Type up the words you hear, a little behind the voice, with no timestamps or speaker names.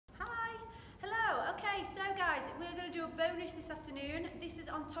we're going to do a bonus this afternoon. This is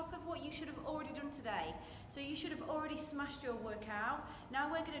on top of what you should have already done today. So you should have already smashed your workout. Now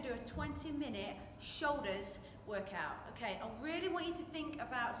we're going to do a 20-minute shoulders workout. Okay, I really want you to think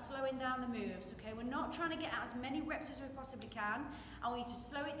about slowing down the moves. Okay, we're not trying to get out as many reps as we possibly can. I want you to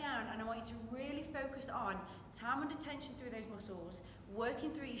slow it down, and I want you to really focus on time under tension through those muscles,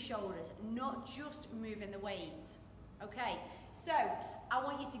 working through your shoulders, not just moving the weight. Okay, so I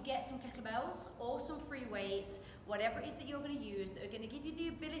want you to get some kettlebells or some free weights, whatever it is that you're going to use, that are going to give you the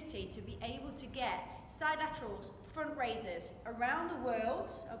ability to be able to get side laterals, front raises around the world,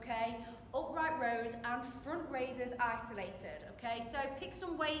 okay, upright rows and front raises isolated, okay? So pick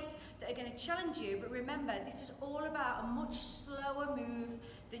some weights that are going to challenge you, but remember, this is all about a much slower move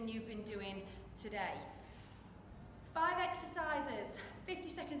than you've been doing today. 5 exercises, 50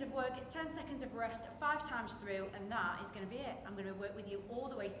 seconds of work, 10 seconds of rest, 5 times through, and that is going to be it. I'm going to work with you all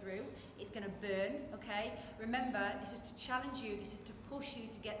the way through. It's going to burn, okay? Remember, this is to challenge you, this is to push you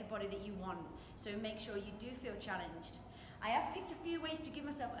to get the body that you want. So make sure you do feel challenged. I have picked a few ways to give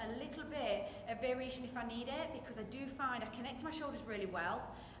myself a little bit of variation if I need it, because I do find I connect to my shoulders really well.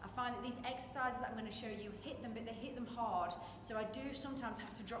 I find that these exercises that I'm going to show you hit them, but they hit them hard. So I do sometimes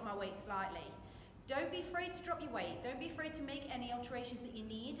have to drop my weight slightly. Don't be afraid to drop your weight. Don't be afraid to make any alterations that you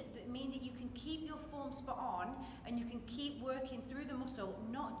need that mean that you can keep your form spot on and you can keep working through the muscle,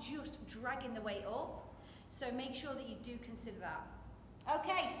 not just dragging the weight up. So make sure that you do consider that.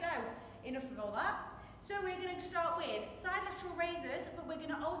 Okay, so enough of all that. So we're going to start with side lateral raises, but we're going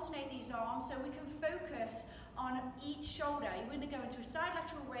to alternate these arms so we can focus on each shoulder. You're going to go into a side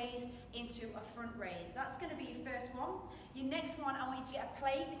lateral raise, into a front raise. That's going to be your first one. Your next one, I want you to get a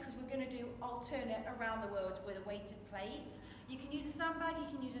plate, because we're going to do alternate around the world with a weighted plate. You can use a sandbag, you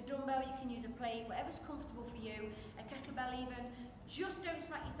can use a dumbbell, you can use a plate, whatever's comfortable for you, a kettlebell even. Just don't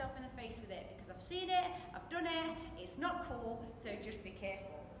smack yourself in the face with it, because I've seen it, I've done it, it's not cool, so just be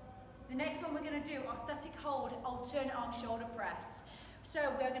careful. The next one we're going to do our static hold alternate arm shoulder press. So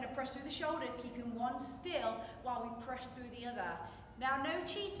we're going to press through the shoulders, keeping one still while we press through the other. Now, no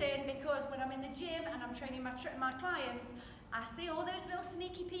cheating, because when I'm in the gym and I'm training my clients, I see all those little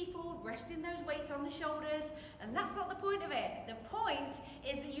sneaky people resting those weights on the shoulders, and that's not the point of it. The point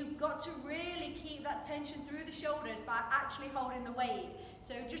is that you've got to really keep that tension through the shoulders by actually holding the weight.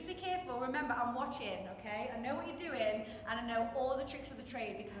 So just be careful. Remember, I'm watching, okay? I know what you're doing, and I know all the tricks of the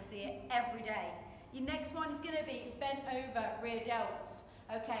trade because I see it every day. Your next one is going to be bent over rear delts.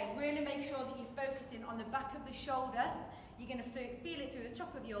 Okay, really make sure that you're focusing on the back of the shoulder. You're going to feel it through the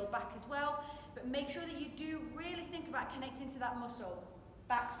top of your back as well, but make sure that you do really think about connecting to that muscle.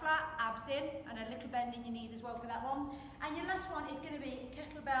 Back flat, abs in, and a little bend in your knees as well for that one. And your last one is going to be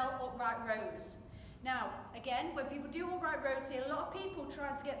kettlebell upright rows. Now, again, when people do upright rows, see a lot of people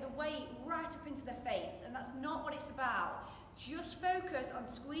trying to get the weight right up into their face, and that's not what it's about. Just focus on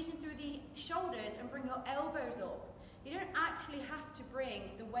squeezing through the shoulders and bring your elbows up. You don't actually have to bring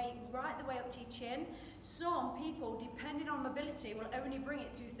the weight right the way up to your chin. Some people, depending on mobility, will only bring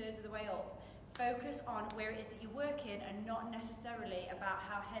it 2/3 of the way up. Focus on where it is that you're working and not necessarily about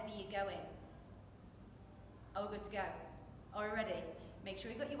how heavy you're going. All good to go. Are we ready? Make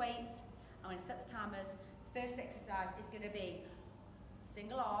sure you've got your weights. I'm going to set the timers. First exercise is going to be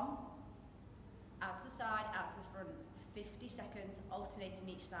single arm, out to the side, out to the front. 50 seconds, alternating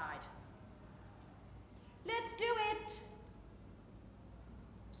each side. Let's do it!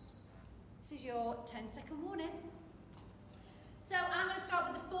 This is your 10-second warning. So I'm going to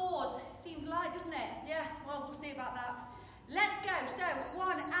start with the 4s. Seems light, doesn't it? Yeah, well, we'll see about that. Let's go. So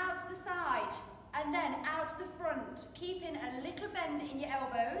 1 out to the side, and then out to the front, keeping a little bend in your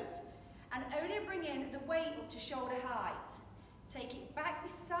elbows, and only bringing the weight up to shoulder height. Take it back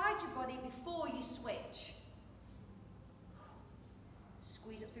beside your body before you switch.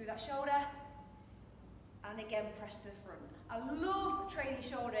 Squeeze up through that shoulder, and again press to the front. I love training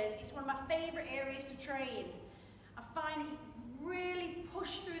shoulders. It's one of my favourite areas to train. I find that you really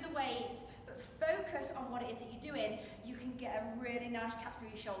push through the weights, but focus on what it is that you're doing. You can get a really nice cap through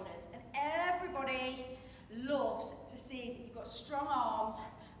your shoulders, and everybody loves to see that you've got strong arms.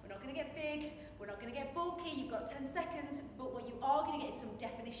 We're not going to get big, we're not going to get bulky. You've got 10 seconds, but what you are going to get is some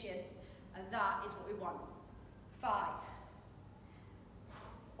definition, and that is what we want. 5.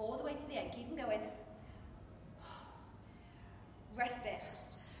 All the way to the end, keep them going. Rest it.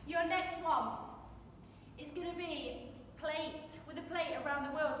 Your next one is going to be plate, with a plate around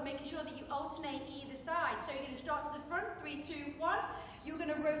the world, making sure that you alternate either side. So you're going to start to the front, 3, 2, 1. You're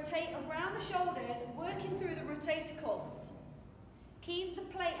going to rotate around the shoulders, working through the rotator cuffs. Keep the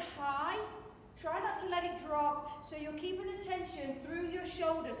plate high. Try not to let it drop, so you're keeping the tension through your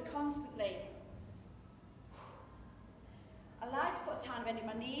shoulders constantly. a tiny bend in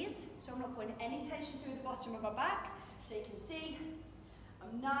my knees, so I'm not putting any tension through the bottom of my back. So you can see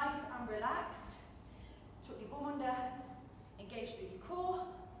I'm nice and relaxed. Tuck your bum under, engage through your core.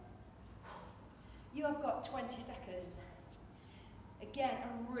 You have got 20 seconds. Again,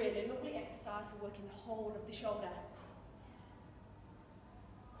 a really lovely exercise for working the whole of the shoulder.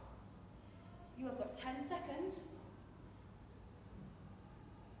 You have got 10 seconds.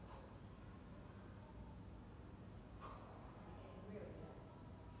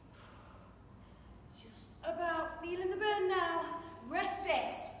 Just about feeling the burn now. Rest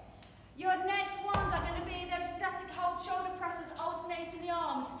it. Your next ones are going to be those static hold shoulder presses, alternating the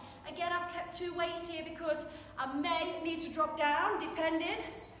arms. Again, I've kept 2 weights here because I may need to drop down, depending.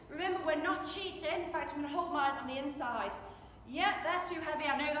 Remember, we're not cheating. In fact, I'm going to hold mine on the inside. Yeah, they're too heavy.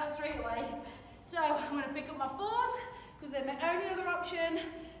 I know that straight away. So I'm going to pick up my 4s because they're my only other option.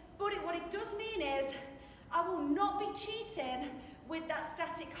 But what it does mean is I will not be cheating with that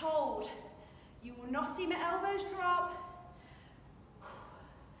static hold. You will not see my elbows drop.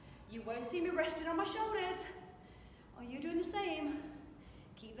 You won't see me resting on my shoulders. Are you doing the same?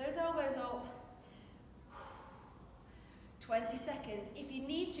 Keep those elbows up. 20 seconds. If you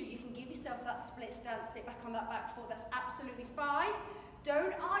need to, you can give yourself that split stance, sit back on that back foot. That's absolutely fine.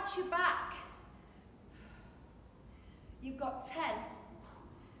 Don't arch your back. You've got 10.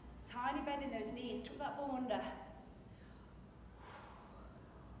 Tiny bend in those knees. Tuck that bum under.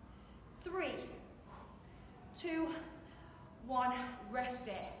 3, 2, 1. Rest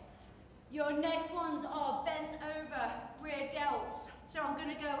it. Your next ones are bent over rear delts. So I'm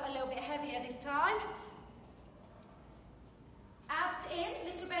going to go a little bit heavier this time. Abs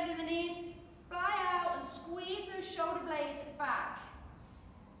in, little bend in the knees, fly out and squeeze those shoulder blades back.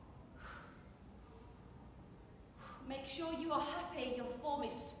 Make sure you are happy, your form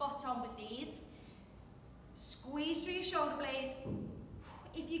is spot on with these. Squeeze through your shoulder blades.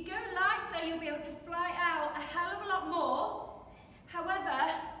 If you go lighter, you'll be able to fly out a hell of a lot more.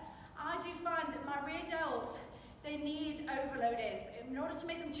 However, I do find that my rear delts, they need overloading. In order to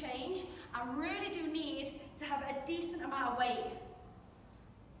make them change, I really do need to have a decent amount of weight.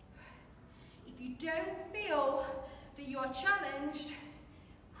 If you don't feel that you are challenged,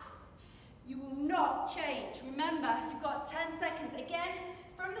 you will not change. Remember, you've got 10 seconds. Again,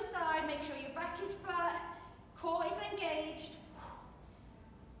 from the side, make sure your back is flat, core is engaged.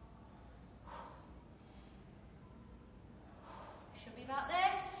 Should be about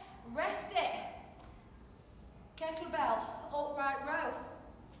there. Rest it. Kettlebell, upright row.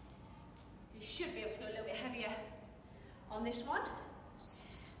 You should be able to go a little bit heavier on this one.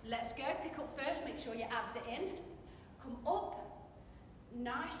 Let's go. Pick up first. Make sure your abs are in. Come up.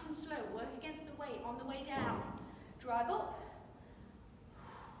 Nice and slow. Work against the weight on the way down. Drive up.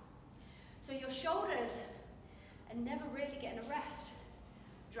 So your shoulders are never really getting a rest.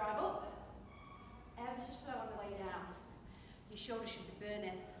 Drive up. Ever so slow on the way down. Your shoulders should be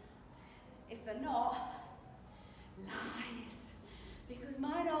burning. If they're not, lies. Because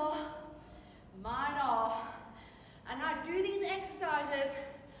mine are. Mine are. And I do these exercises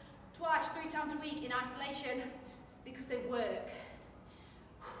twice, 3 times a week in isolation because they work.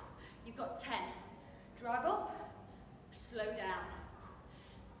 You've got 10. Drive up, slow down.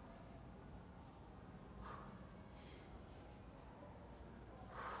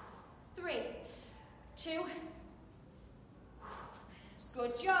 Three, 2.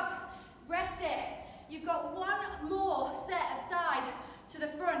 Good job. Rest it. You've got 1 more set of side to the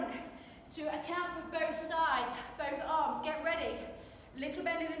front to account for both sides, both arms. Get ready. Little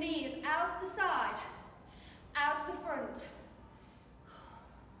bend in the knees, out to the side, out to the front.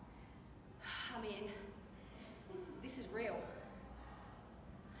 I mean, this is real.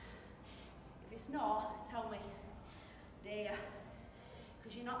 If it's not, tell me, dear,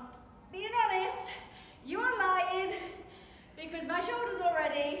 because you're not being honest. You are lying, because my shoulders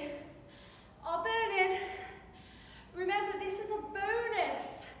already are burning. Remember, this is a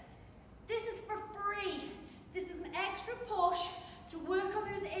bonus. This is for free. This is an extra push to work on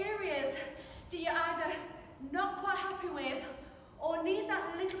those areas that you're either not quite happy with or need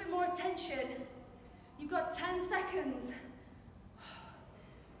that little bit more attention. You've got 10 seconds.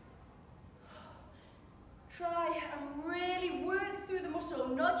 Try and really work through the muscle,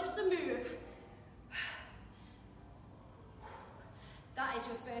 not just the move. That is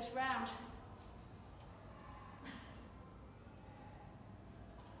your first round.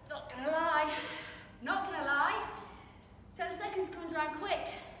 Not gonna lie, not gonna lie. 10 seconds comes around quick.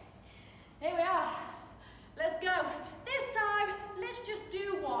 Here we are. Let's go. This time, let's just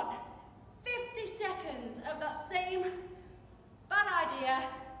do one. 50 seconds of that same bad idea.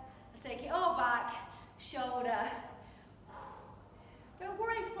 And take it all back, shoulder. Don't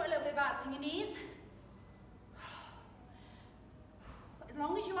worry if you put a little bit of bounce in your knees. As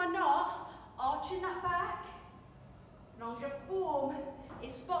long as you are not arching that back, as long as your form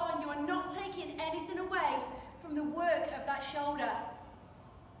is spot on, you are not taking anything away from the work of that shoulder.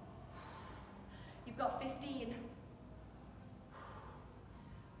 You've got 15.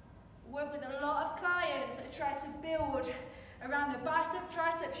 Work with a lot of clients that try to build around the bicep,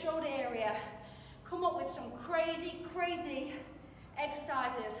 tricep, shoulder area. Come up with some crazy, crazy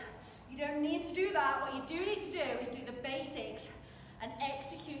exercises. You don't need to do that. What you do need to do is do the basics and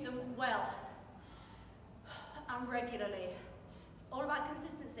execute them well and regularly. All about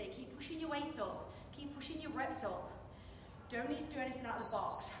consistency. Keep pushing your weights up. Keep pushing your reps up. Don't need to do anything out of the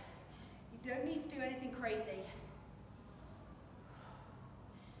box. You don't need to do anything crazy.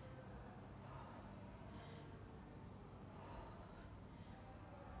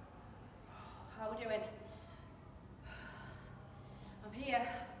 How are we doing? I'm here.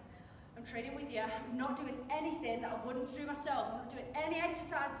 I'm training with you. I'm not doing anything that I wouldn't do myself. I'm not doing any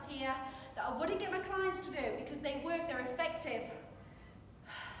exercises here that I wouldn't get my clients to do because they work, they're effective.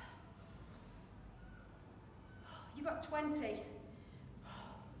 You got 20.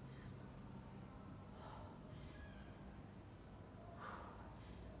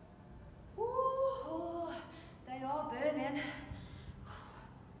 Ooh, they are burning.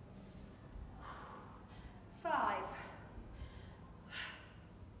 5.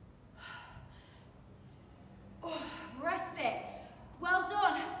 Rest it. Well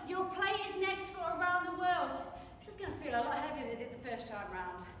done. Your plate is next for around the world. This is going to feel a lot heavier than it did the first time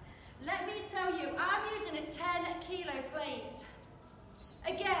round. Let me tell you, I'm using a 10-kilo plate.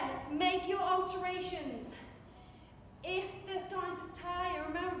 Again, make your alterations. If they're starting to tire,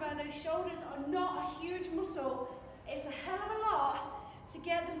 remember those shoulders are not a huge muscle. It's a hell of a lot to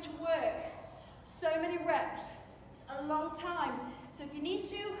get them to work. So many reps. It's a long time. So if you need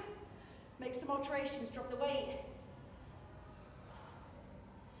to, make some alterations, drop the weight.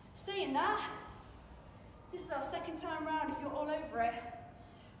 Saying that, this is our second time round. If you're all over it,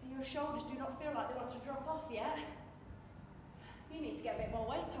 and your shoulders do not feel like they want to drop off yet, you need to get a bit more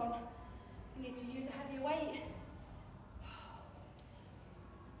weight on. You need to use a heavier weight.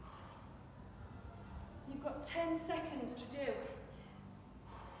 You've got 10 seconds to do.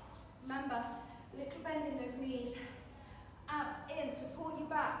 Remember, little bend in those knees. Abs in, support your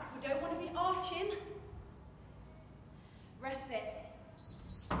back. We don't want to be arching. Rest it.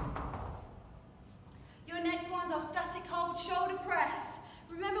 Your next ones are static hold, shoulder press.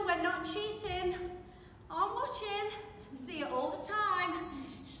 Remember, we're not cheating. I'm watching. I see it all the time.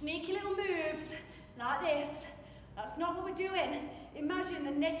 Sneaky little moves like this. That's not what we're doing. Imagine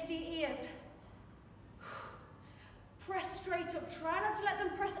the next to your ears. Press straight up. Try not to let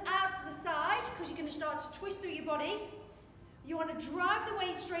them press out to the side because you're going to start to twist through your body. You want to drive the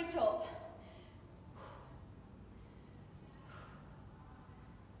weight straight up.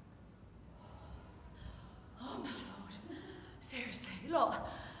 Oh my Lord. Seriously, look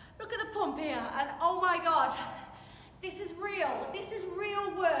at the pump here, and oh my God, this is real. This is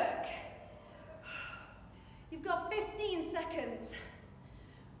real work. You've got 15 seconds.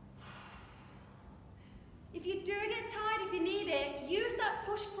 If you do get tired, if you need it, use that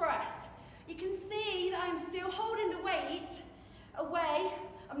push press. You can see that I'm still holding the weight away.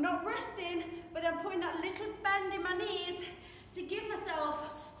 I'm not resting, but I'm putting that little bend in my knees to give myself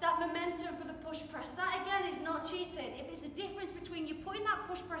that momentum for the push press. That again is not cheating. If it's a difference between you putting that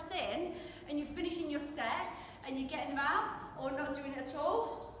push press in and you're finishing your set and you're getting them out or not doing it at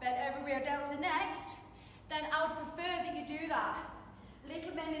all, bend over, rear delts and next, then I would prefer that you do that.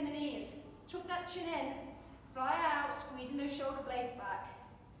 Little bend in the knees. Tuck that chin in. Fly out, squeezing those shoulder blades back.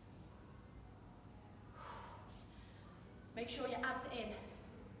 Make sure your abs are in.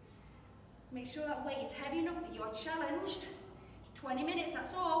 Make sure that weight is heavy enough that you are challenged. It's 20 minutes,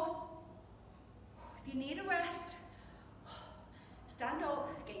 that's all. If you need a rest, stand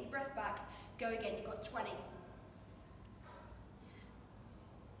up, get your breath back, go again, you've got 20.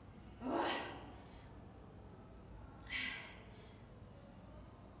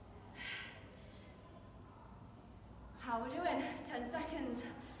 How are we doing? 10 seconds.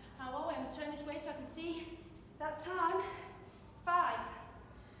 How are we? I'm going to turn this way so I can see that time. 5.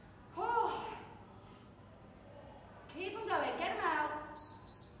 Oh. Keep them going. Get them out.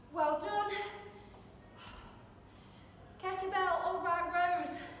 Well done. Kettlebell, all right,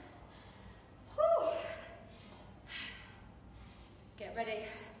 rows. Whew. Get ready.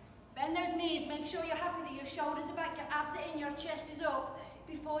 Bend those knees. Make sure you're happy that your shoulders are back, your abs are in, your chest is up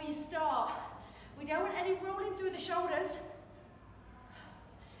before you start. We don't want any rolling through the shoulders.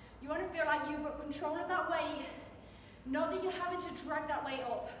 You want to feel like you've got control of that weight. Not that you're having to drag that weight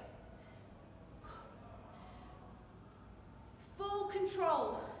up. Full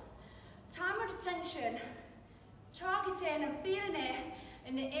control. Time under tension. Targeting and feeling it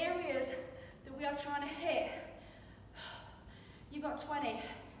in the areas that we are trying to hit. You've got 20.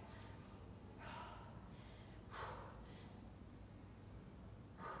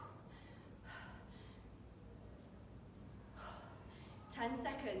 10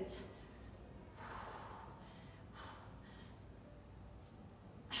 seconds.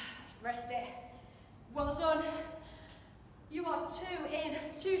 Rest it. Well done. You are 2 in,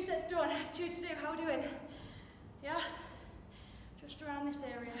 2 sets done, 2 to do. How are we doing? Yeah? Just around this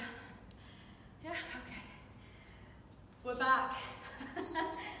area. Yeah? Okay. We're back.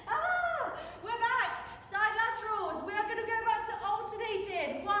 We're back. Side laterals. We are going to go back to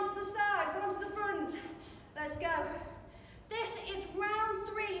alternating. One to the side, one to the front. Let's go. This is round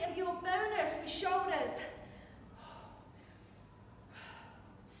 3 of your bonus for shoulders.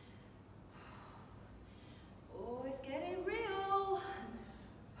 Oh, it's getting real.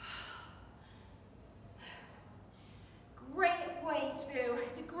 Great way to do.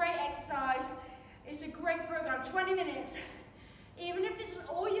 It's a great exercise. It's a great program. 20 minutes. Even if this is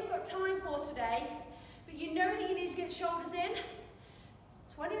all you've got time for today, but you know that you need to get shoulders in,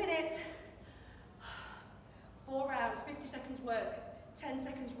 20 minutes, 4 rounds, 50 seconds work, 10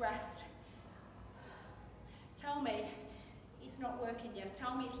 seconds rest. Tell me it's not working yet.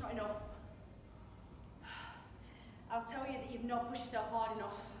 Tell me it's not enough. I'll tell you that you've not pushed yourself hard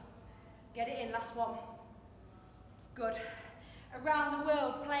enough. Get it in, last one. Good. Around the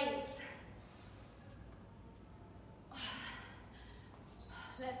world, plates.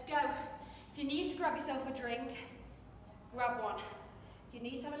 Let's go. If you need to grab yourself a drink, grab one. If you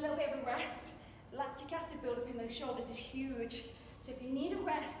need to have a little bit of a rest, lactic acid buildup in those shoulders is huge. So if you need a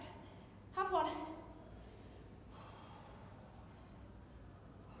rest, have one.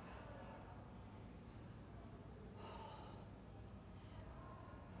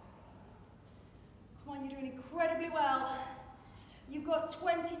 Come on, you're doing incredibly well. You've got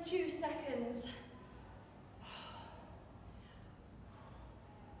 22 seconds.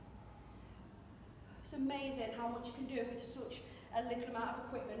 It's amazing how much you can do with such a little amount of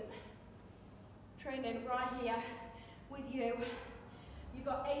equipment. Training right here with you. You've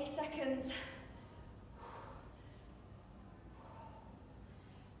got 8 seconds.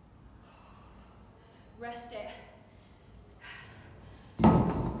 Rest it.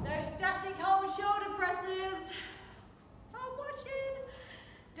 Those static hold shoulder presses. I'm watching.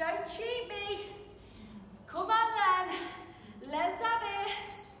 Don't cheat me. Come on then. Let's have it.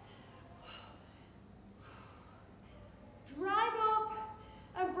 Drive up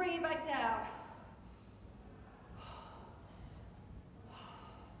and bring it back down.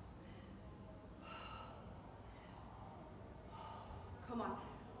 Come on.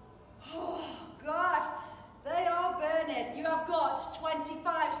 Oh, God. They are burning. You have got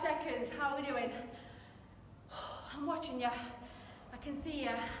 25 seconds. How are we doing? I'm watching you. I can see you.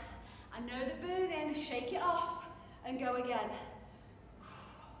 I know the burning. Shake it off and go again.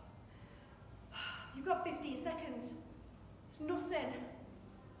 You've got 15 seconds. It's nothing.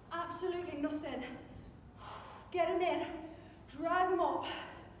 Absolutely nothing. Get them in. Drive them up.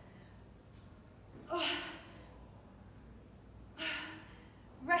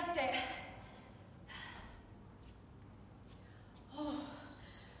 Rest it.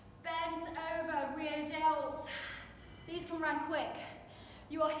 Bent over, rear delts. These can run quick.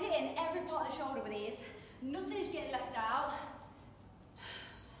 You are hitting every part of the shoulder with these. Nothing's getting left out.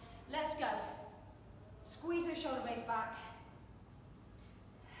 Let's go. Squeeze those shoulder blades back.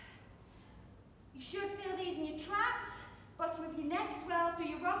 You should feel these in your traps, bottom of your neck as well, through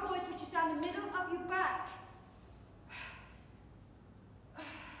your rhomboids, which is down the middle of your back.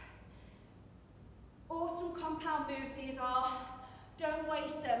 Awesome compound moves these are. Don't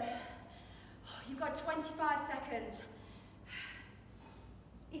waste them. You've got 25 seconds.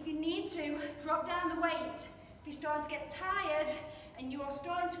 If you need to, drop down the weight. If you're starting to get tired and you are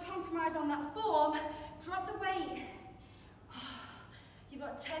starting to compromise on that form, drop the weight. You've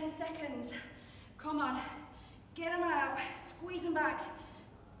got 10 seconds. Come on, get them out, squeeze them back.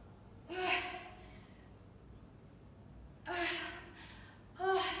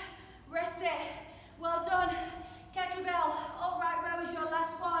 Rest it. Well done. Kettlebell. All right, row is your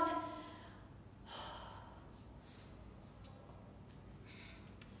last one.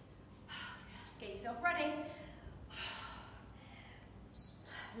 Get yourself ready.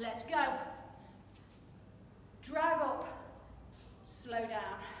 Let's go. Drive up. Slow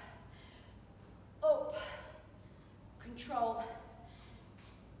down. Up. Control.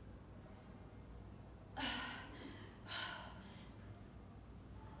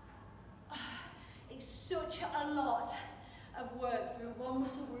 such a lot of work through one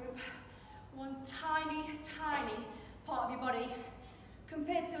muscle group, one tiny, tiny part of your body,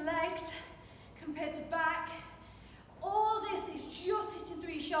 compared to legs, compared to back. All this is just hitting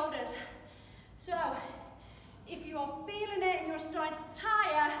through your shoulders. So, if you are feeling it and you're starting to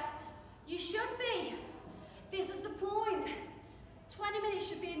tire, you should be. This is the point. 20 minutes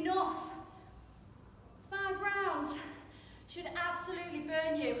should be enough. 5 rounds should absolutely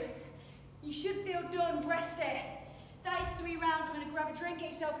burn you. You should feel done, rest it. That is 3 rounds. I'm going to grab a drink,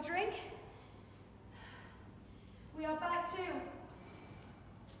 get yourself a drink. We are back to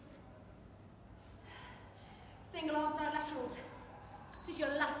single arm side laterals. This is your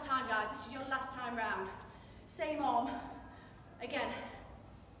last time, guys. This is your last time round. Same arm. Again.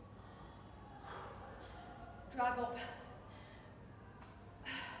 Drive up.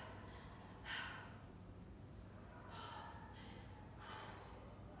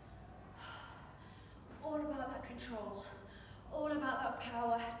 All about that control. All about that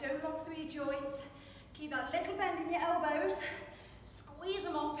power. Don't lock through your joints. Keep that little bend in your elbows. Squeeze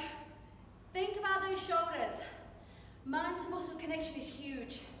them up. Think about those shoulders. Mind to muscle connection is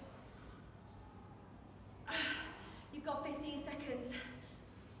huge. You've got 15 seconds.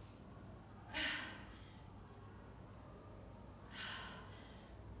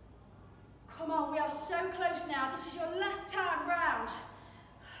 Come on, we are so close now. This is your last time round.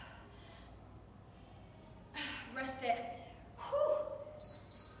 Rest it. Whew.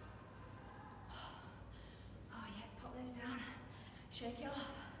 Oh yes, pop those down. Shake it off.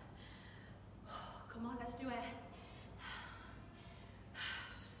 Come on, let's do it.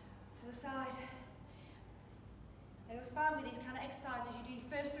 To the side. I always find with these kind of exercises, you do your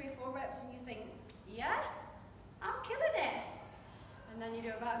first 3 or 4 reps and you think, yeah, I'm killing it. And then you do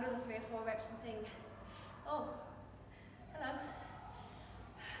about another 3 or 4 reps and think, oh, hello.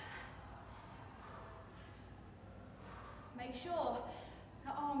 Make sure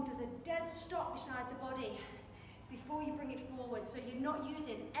the arm does a dead stop beside the body before you bring it forward, so you're not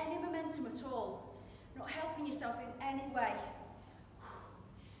using any momentum at all, not helping yourself in any way.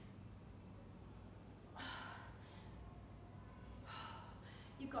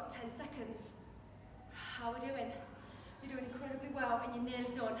 You've got 10 seconds. How are we doing? You're doing incredibly well and you're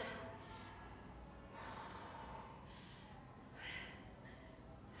nearly done.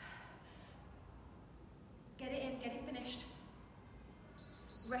 Get it in, get it finished.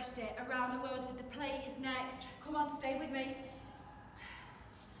 Rest it. Around the world with the plate is next. Come on, stay with me.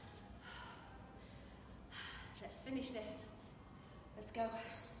 Let's finish this. Let's go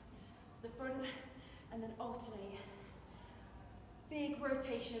to the front and then alternate. Big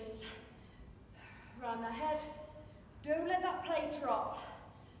rotations around the head. Don't let that plate drop.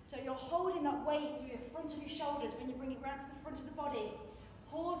 So you're holding that weight through the front of your shoulders when you bring it round to the front of the body.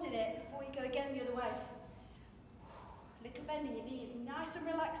 Pausing it before you go again the other way. Little bend in your knees, nice and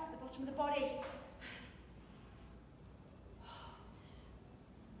relaxed at the bottom of the body.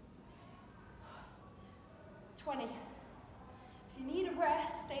 $20. If you need a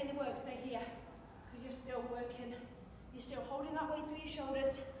rest, stay in the work, stay here. Because you're still working. You're still holding that weight through your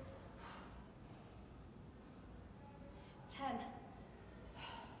shoulders. 10.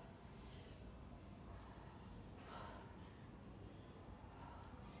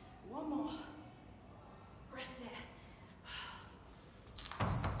 One more. Rest it.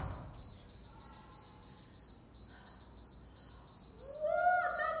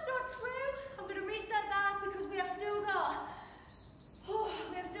 That's not true. I'm going to reset that because we have still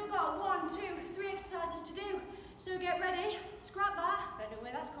got 1, 2, 3 exercises to do. So get ready. Scrap that. Don't know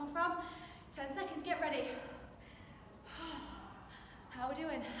where that's come from. 10 seconds. Get ready. How are we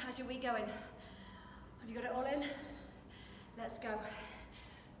doing? How's your week going? Have you got it all in? Let's go.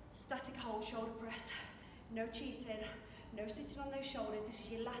 Static hold, shoulder press. No cheating. No sitting on those shoulders. This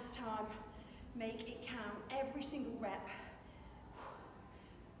is your last time. Make it count. Every single rep.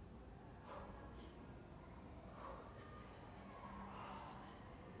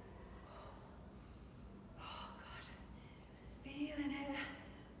 Oh God. Feeling it.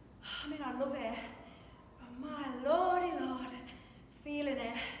 I mean, I love it. But my lordy Lord. Feeling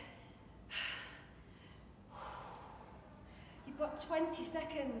it. You've got 20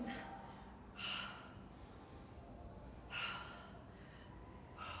 seconds.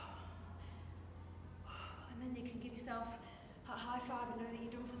 And then you can give yourself a high five and know that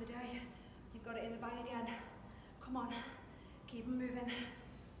you're done for the day. You've got it in the bag again. Come on, keep them moving.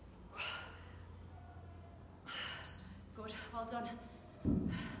 Good, well done.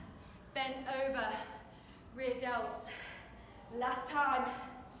 Bent over, rear delts. Last time.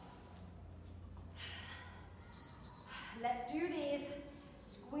 Let's do these.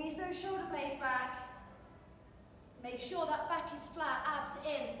 Squeeze those shoulder blades back. Make sure that back is flat, abs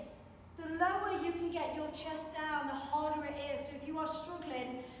in. The lower you can get your chest down, the harder it is. So if you are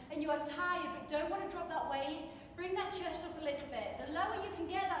struggling and you are tired but don't want to drop that weight, bring that chest up a little bit. The lower you can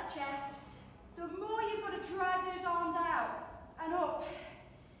get that chest, the more you've got to drive those arms out and up.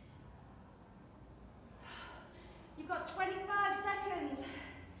 You've got 25 seconds.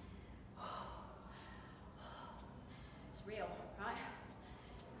 It's real, right?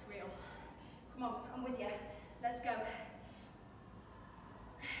 It's real. Come on, I'm with you. Let's go.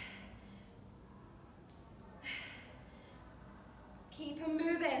 Keep them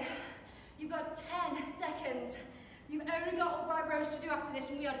moving. You've got 10 seconds. You've only got upright rows to do after this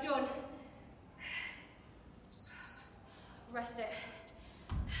and we are done. Rest it.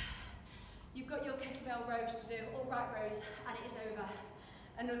 You've got your kettlebell rows to do, upright rows, and it is over.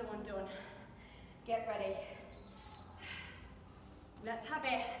 Another one done. Get ready. Let's have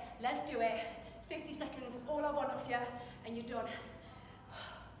it. Let's do it. 50 seconds, all I want of you, and you're done.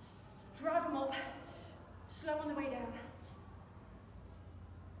 Drive them up. Slow on the way down.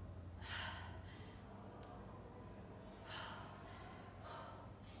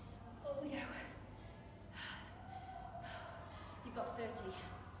 Up we go. You've got 30.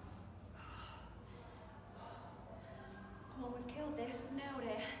 Come on, we've killed this, we've nailed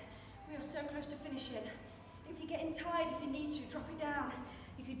it. We are so close to finishing. If you're getting tired, if you need to, drop it down.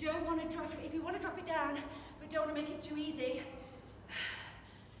 If you don't want to drop it, if you want to drop it down, but don't want to make it too easy,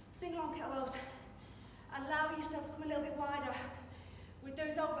 single arm kettlebells. Allow yourself to come a little bit wider with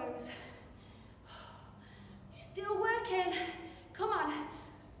those elbows. Still working. Come on,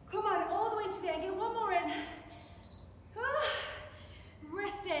 all the way to the end. Get one more in.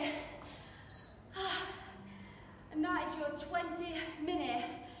 Rest it. And that is your 20-minute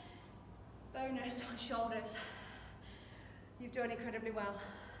bonus on shoulders. You've done incredibly well.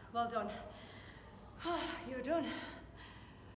 Well done. You're done.